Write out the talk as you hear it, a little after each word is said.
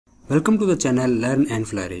Welcome to the channel Learn and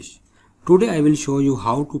Flourish. Today I will show you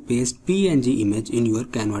how to paste PNG image in your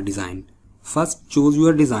Canva design. First choose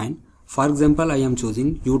your design. For example, I am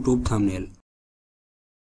choosing YouTube thumbnail.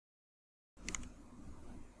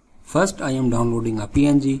 First I am downloading a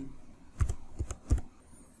PNG.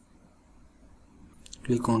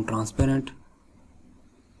 Click on transparent.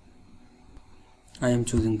 I am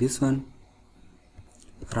choosing this one.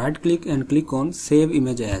 Right click and click on save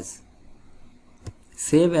image as.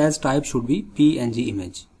 Save as type should be PNG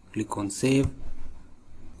image. Click on save.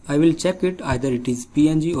 I will check it either it is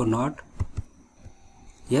PNG or not.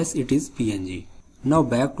 Yes, it is PNG. Now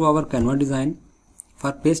back to our Canva design.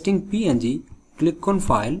 For pasting PNG, click on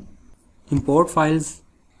file, import files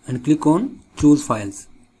and click on choose files.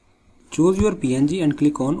 Choose your PNG and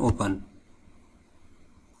click on open.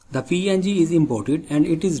 The PNG is imported and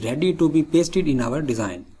it is ready to be pasted in our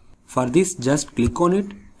design. For this, just click on it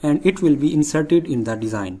and it will be inserted in the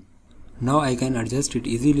design. Now I can adjust it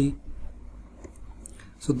easily.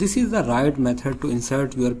 So this is the right method to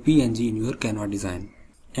insert your PNG in your Canva design.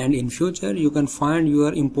 And in future you can find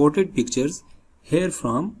your imported pictures here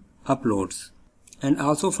from uploads. And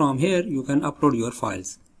also from here you can upload your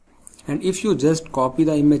files. And if you just copy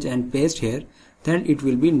the image and paste here, then it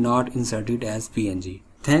will be not inserted as PNG.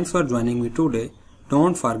 Thanks for joining me today.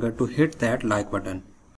 Don't forget to hit that like button.